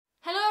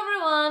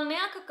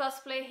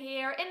Neaco.Cosplay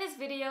here. In this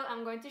video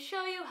I'm going to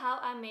show you how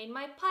I made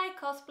my Pike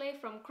cosplay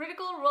from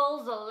Critical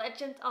Role's The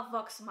Legend of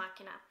Vox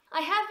Machina.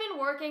 I have been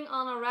working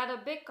on a rather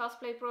big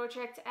cosplay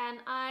project and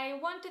I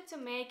wanted to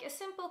make a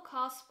simple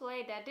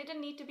cosplay that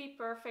didn't need to be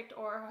perfect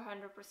or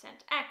 100%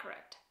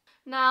 accurate.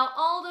 Now,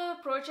 all the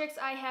projects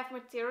I have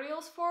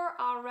materials for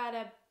are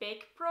rather big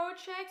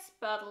projects,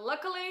 but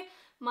luckily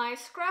my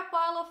scrap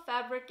pile of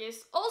fabric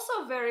is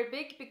also very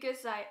big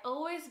because I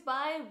always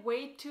buy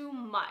way too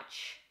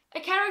much. A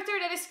character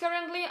that is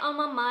currently on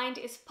my mind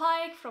is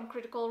Pike from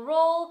Critical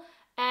Role,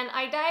 and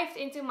I dived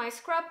into my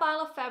scrap pile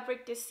of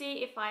fabric to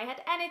see if I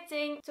had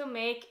anything to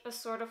make a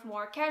sort of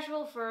more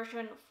casual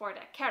version for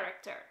that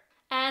character.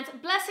 And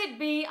blessed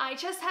be, I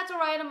just had the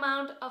right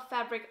amount of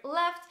fabric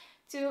left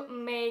to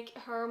make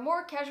her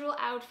more casual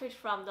outfit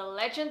from the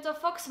Legend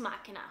of Vox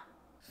Machina.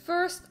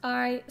 First,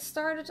 I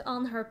started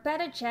on her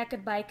padded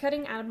jacket by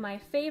cutting out my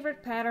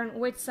favorite pattern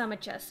with some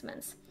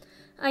adjustments.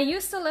 I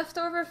used the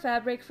leftover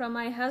fabric from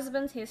my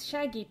husband his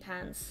shaggy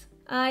pants.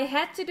 I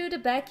had to do the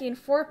back in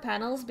 4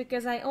 panels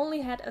because I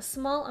only had a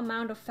small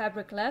amount of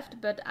fabric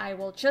left, but I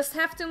will just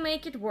have to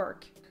make it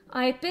work.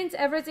 I pinned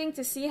everything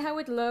to see how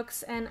it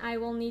looks, and I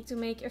will need to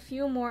make a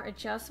few more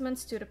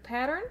adjustments to the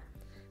pattern.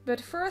 But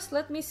first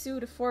let me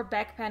sew the 4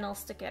 back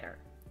panels together.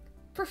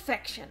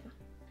 Perfection!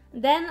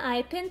 Then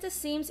I pinned the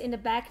seams in the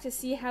back to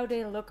see how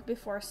they look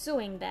before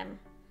sewing them.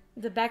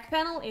 The back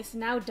panel is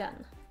now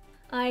done.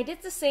 I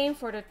did the same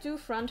for the 2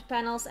 front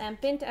panels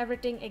and pinned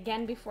everything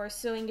again before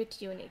sewing the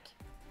tunic.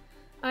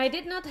 I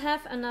did not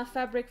have enough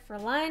fabric for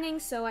lining,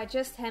 so I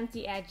just hemmed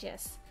the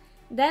edges.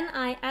 Then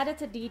I added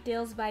the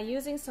details by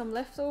using some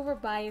leftover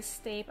bias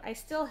tape I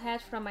still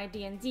had from my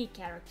D&D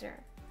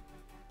character.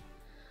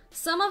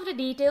 Some of the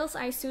details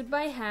I sewed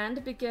by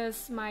hand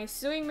because my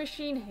sewing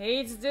machine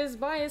hates this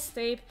bias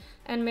tape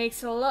and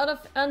makes a lot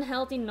of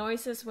unhealthy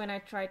noises when I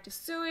try to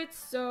sew it,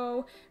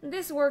 so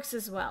this works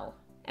as well.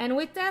 And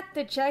with that,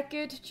 the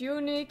jacket,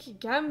 tunic,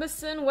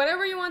 gambeson,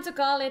 whatever you want to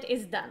call it,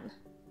 is done.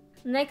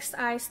 Next,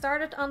 I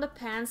started on the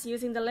pants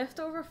using the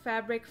leftover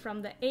fabric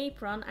from the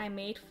apron I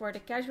made for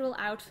the casual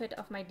outfit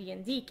of my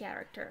D&D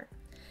character.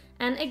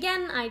 And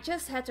again, I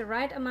just had the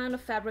right amount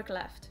of fabric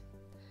left.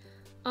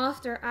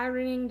 After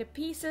ironing the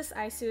pieces,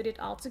 I sewed it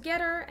all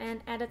together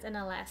and added an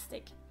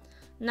elastic.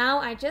 Now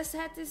I just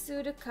had to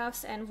sew the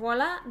cuffs and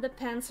voila, the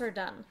pants are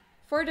done.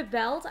 For the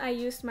belt, I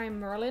used my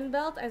Merlin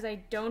belt as I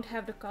don't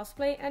have the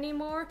cosplay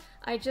anymore.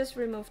 I just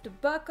removed the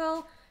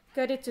buckle,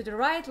 cut it to the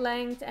right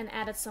length and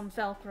added some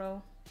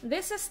Velcro.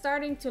 This is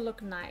starting to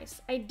look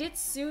nice. I did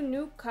sew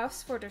new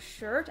cuffs for the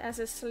shirt as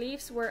the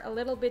sleeves were a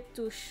little bit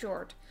too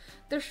short.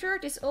 The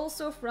shirt is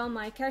also from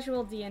my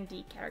casual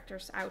D&D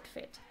character's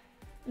outfit.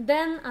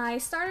 Then I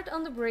started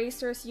on the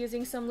bracers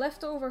using some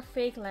leftover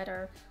fake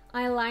leather.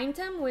 I lined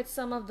them with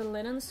some of the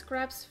linen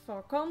scraps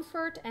for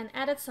comfort and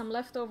added some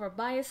leftover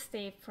bias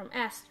tape from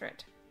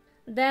Astrid.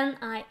 Then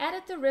I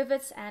added the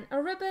rivets and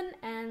a ribbon,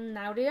 and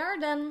now they are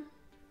done.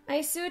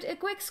 I sewed a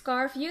quick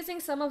scarf using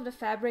some of the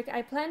fabric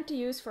I planned to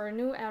use for a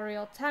new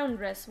Ariel town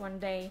dress one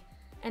day.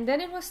 And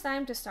then it was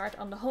time to start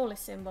on the holy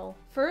symbol.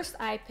 First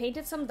I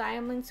painted some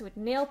diamonds with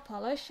nail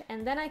polish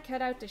and then I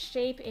cut out the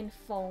shape in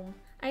foam.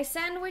 I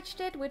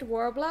sandwiched it with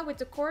Warbler with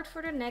the cord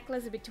for the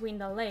necklace between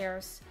the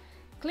layers.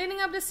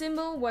 Cleaning up the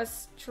symbol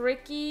was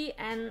tricky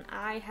and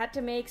I had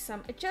to make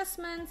some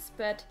adjustments,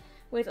 but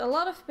with a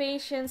lot of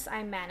patience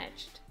I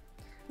managed.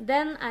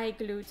 Then I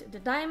glued the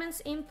diamonds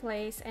in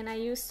place and I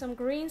used some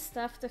green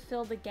stuff to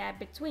fill the gap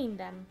between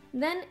them.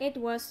 Then it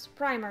was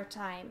primer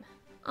time.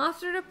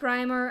 After the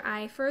primer,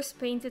 I first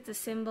painted the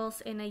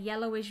symbols in a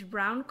yellowish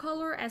brown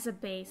color as a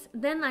base.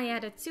 Then I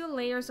added 2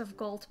 layers of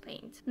gold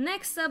paint.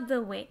 Next up,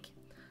 the wig.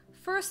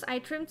 First I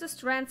trimmed the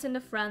strands in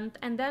the front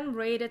and then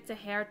braided the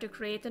hair to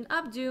create an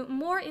updo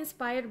more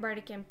inspired by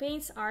the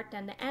campaign's art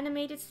than the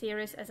animated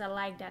series, as I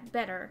like that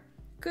better.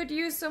 Could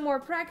use some more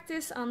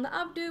practice on the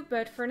updo,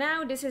 but for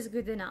now this is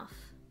good enough.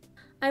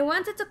 I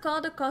wanted to call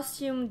the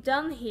costume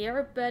done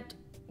here, but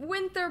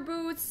winter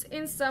boots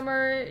in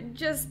summer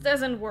just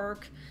doesn't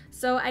work.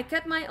 So I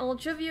cut my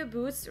old Juvia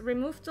boots,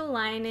 removed the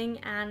lining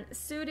and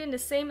sewed in the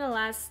same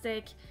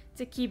elastic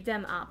to keep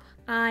them up.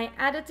 I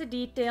added the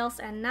details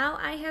and now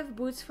I have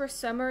boots for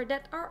summer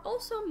that are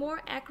also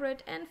more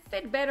accurate and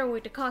fit better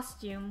with the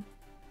costume.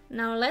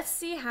 Now let's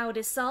see how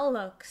this all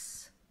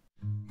looks.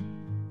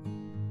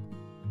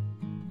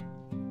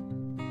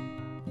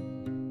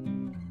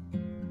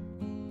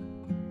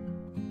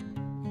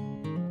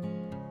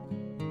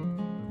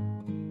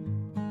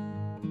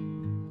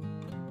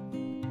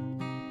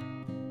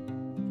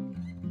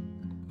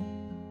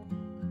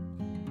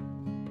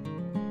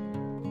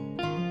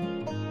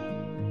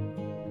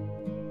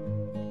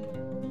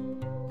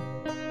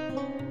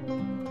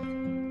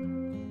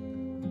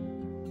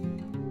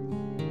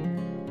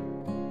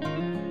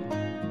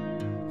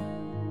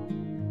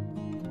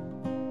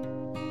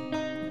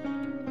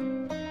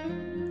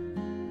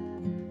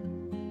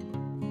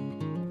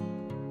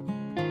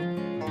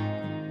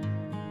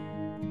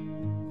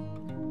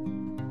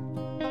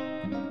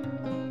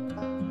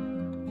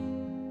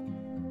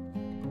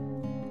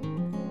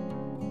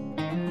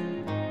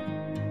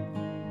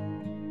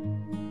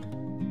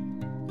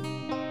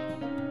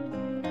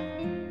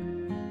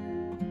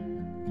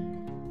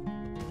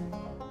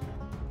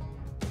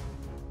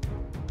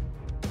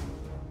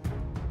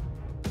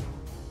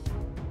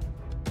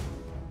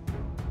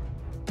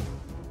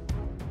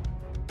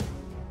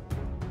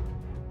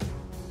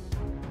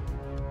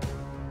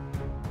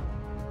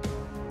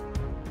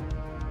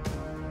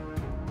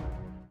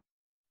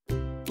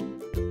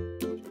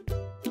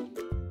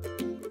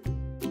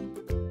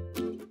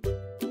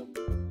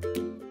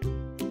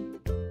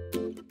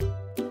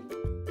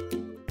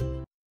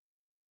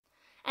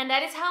 And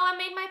that is how I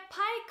made my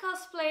Pike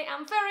cosplay.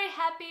 I'm very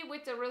happy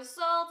with the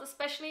result,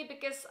 especially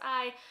because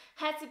I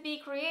had to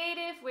be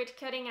creative with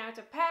cutting out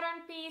the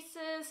pattern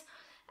pieces,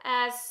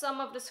 as some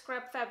of the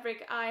scrap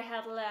fabric I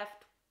had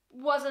left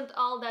wasn't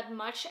all that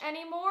much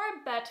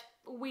anymore, but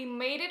we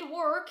made it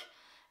work.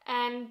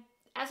 And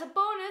as a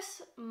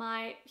bonus,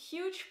 my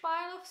huge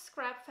pile of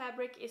scrap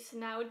fabric is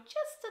now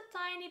just a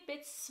tiny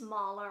bit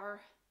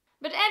smaller.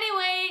 But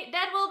anyway,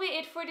 that will be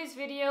it for this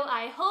video.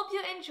 I hope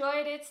you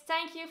enjoyed it.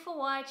 Thank you for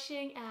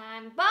watching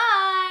and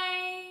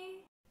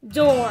bye!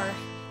 Door,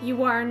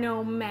 you are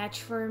no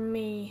match for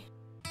me.